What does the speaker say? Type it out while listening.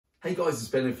Hey guys, it's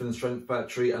Ben from the Strength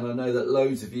Factory, and I know that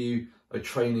loads of you are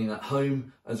training at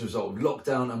home as a result of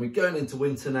lockdown, and we're going into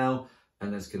winter now,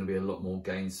 and there's going to be a lot more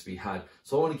gains to be had.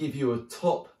 So I want to give you a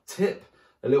top tip,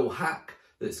 a little hack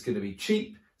that's going to be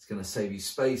cheap, it's going to save you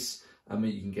space, and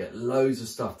you can get loads of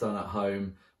stuff done at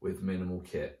home with minimal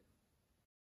kit.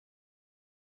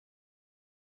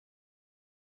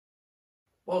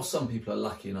 While some people are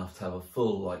lucky enough to have a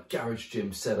full garage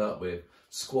gym set up with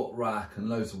squat rack and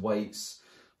loads of weights,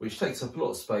 which takes up a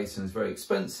lot of space and is very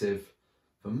expensive,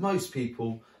 for most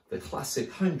people, the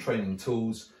classic home training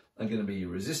tools are going to be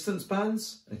your resistance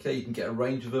bands. Okay, you can get a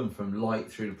range of them from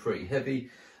light through to pretty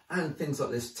heavy, and things like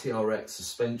this TRX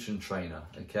suspension trainer.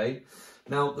 Okay,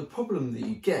 now the problem that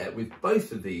you get with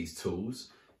both of these tools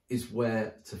is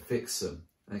where to fix them.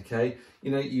 Okay,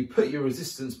 you put your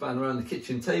resistance band around the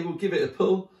kitchen table, give it a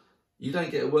pull, you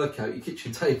don't get a workout, your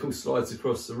kitchen table slides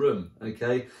across the room.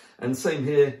 Okay, and same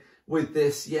here with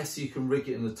this. Yes, you can rig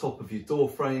it in the top of your door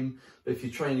frame, but if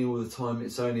you're training all the time,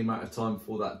 it's only a matter of time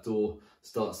before that door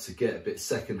starts to get a bit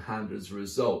second-hand as a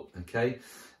result. Okay,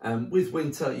 with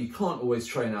winter, you can't always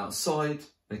train outside,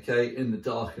 okay, in the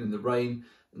dark and in the rain,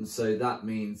 and so that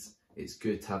means it's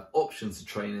good to have options to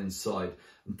train inside.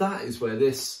 And that is where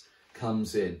this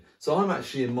comes in. So I'm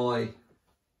actually in my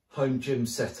home gym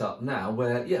setup now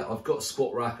where, yeah, I've got a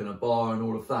squat rack and a bar and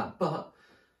all of that, but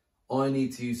I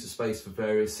need to use the space for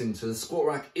various things. So the squat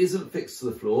rack isn't fixed to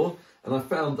the floor, and I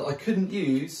found that I couldn't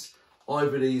use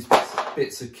either of these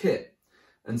bits of kit.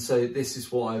 And so this is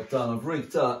what I've done. I've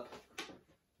rigged up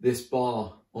this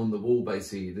bar on the wall,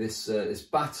 basically, this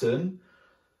batten,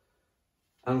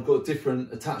 and I've got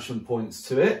different attachment points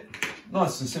to it.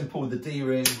 Nice and simple with the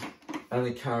D-ring and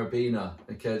a carabiner.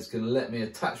 Okay, it's going to let me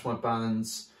attach my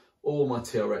bands or my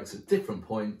TRX at different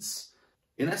points.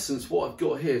 In essence, what I've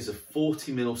got here is a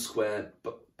 40mm square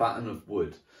batten of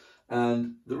wood.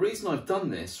 And the reason I've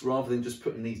done this, rather than just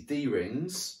putting these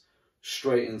D-rings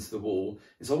straight into the wall,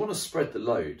 is I want to spread the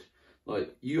load.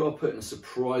 Like, you are putting a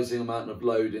surprising amount of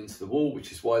load into the wall,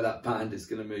 which is why that band is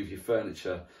going to move your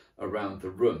furniture around the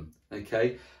room.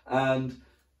 Okay, and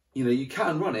you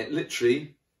can run it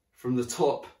literally from the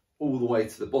top all the way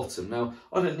to the bottom. Now,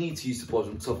 I don't need to use the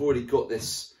bottom because I've already got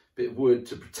this bit of wood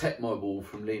to protect my wall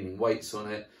from leaning weights on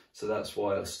it. So that's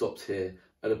why I stopped here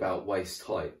at about waist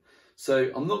height. So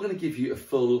I'm not going to give you a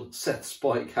full set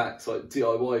spike hacks like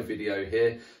DIY video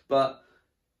here, but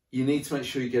you need to make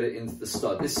sure you get it into the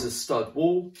stud. This is a stud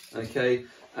wall, okay?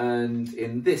 And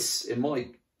in my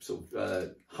sort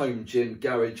of home gym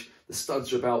garage, the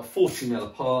studs are about 40mm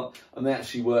apart, and they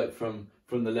actually work from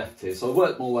the left here. So I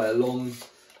worked my way along,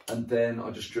 and then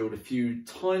I just drilled a few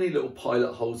tiny little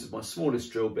pilot holes with my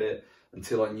smallest drill bit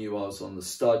until I knew I was on the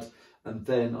stud. And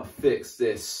then I fixed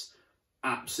this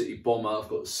absolutely bomber. I've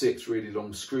got 6 really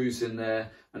long screws in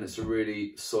there, and it's a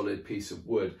really solid piece of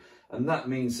wood. And that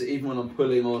means that even when I'm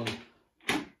pulling on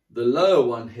the lower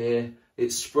one here,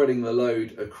 it's spreading the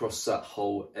load across that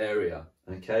whole area.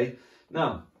 Okay,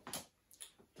 now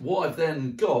what I've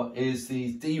then got is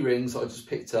these D-rings I just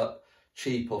picked up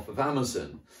cheap off of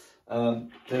Amazon.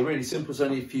 They're really simple, it's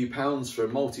only a few pounds for a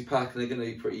multi-pack, and they're going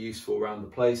to be pretty useful around the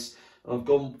place. And I've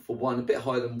gone for one a bit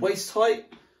higher than waist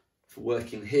height for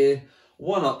working here,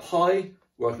 one up high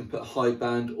where I can put a high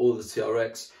band or the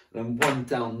TRX, and then one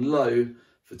down low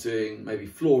for doing maybe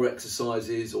floor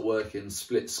exercises or working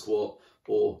split squat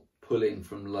or pulling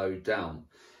from low down.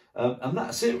 And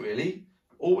that's it really.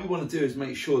 All we want to do is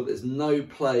make sure that there's no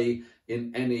play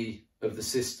in any of the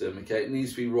system. Okay, it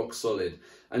needs to be rock solid.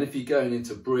 And if you're going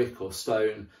into brick or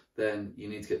stone, then you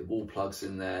need to get the wall plugs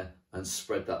in there and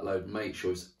spread that load. Make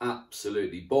sure it's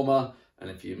absolutely bomber.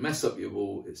 And if you mess up your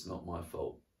wall, it's not my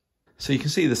fault. So you can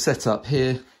see the setup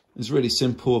here is really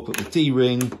simple. I've got the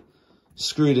D-ring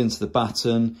screwed into the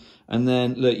batten, and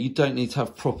then look, you don't need to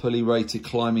have properly rated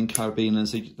climbing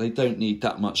carabiners. They don't need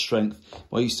that much strength.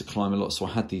 I used to climb a lot, so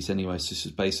I had these anyway, so this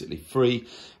is basically free.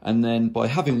 And then by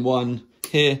having one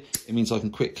here, it means I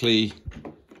can quickly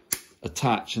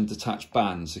attach and detach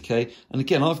bands. Okay, and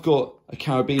again, I've got a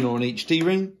carabiner on each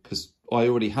D-ring because I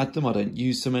already had them, I don't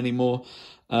use them anymore.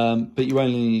 But you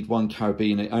only need one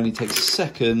carabiner. It only takes a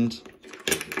second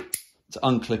to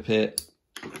unclip it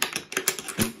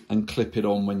and clip it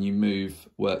on when you move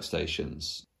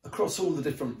workstations. Across all the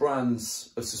different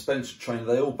brands of suspension trainer,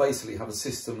 they all basically have a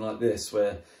system like this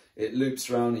where it loops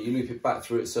around and you loop it back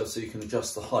through itself so you can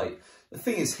adjust the height. The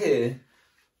thing is here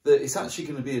that it's actually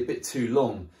going to be a bit too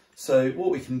long. So what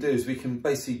we can do is we can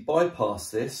basically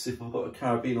bypass this if I've got a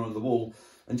carabiner on the wall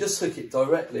and just hook it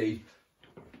directly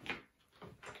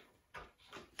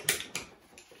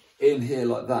in here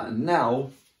like that. And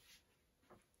now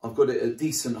I've got it at a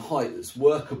decent height that's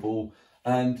workable,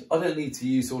 and I don't need to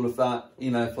use all of that.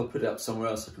 You know, if I put it up somewhere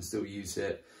else, I can still use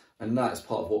it. And that's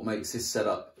part of what makes this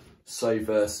setup so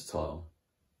versatile.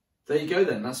 There you go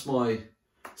then, that's my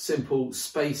simple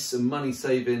space and money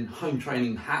saving home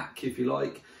training hack, if you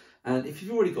like. And if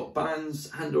you've already got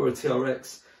bands and or a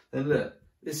TRX, then look,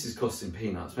 this is costing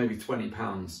peanuts, maybe £20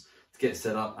 to get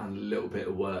set up and a little bit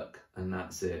of work, and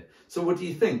that's it. So what do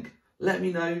you think? Let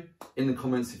me know in the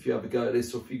comments if you have a go at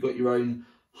this, or if you've got your own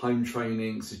home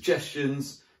training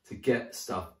suggestions to get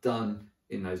stuff done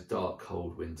in those dark,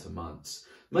 cold winter months.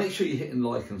 Make sure you're hitting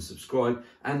like and subscribe.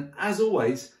 And as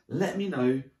always, let me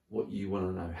know what you want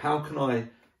to know. How can I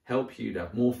help you to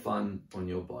have more fun on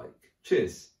your bike?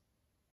 Cheers.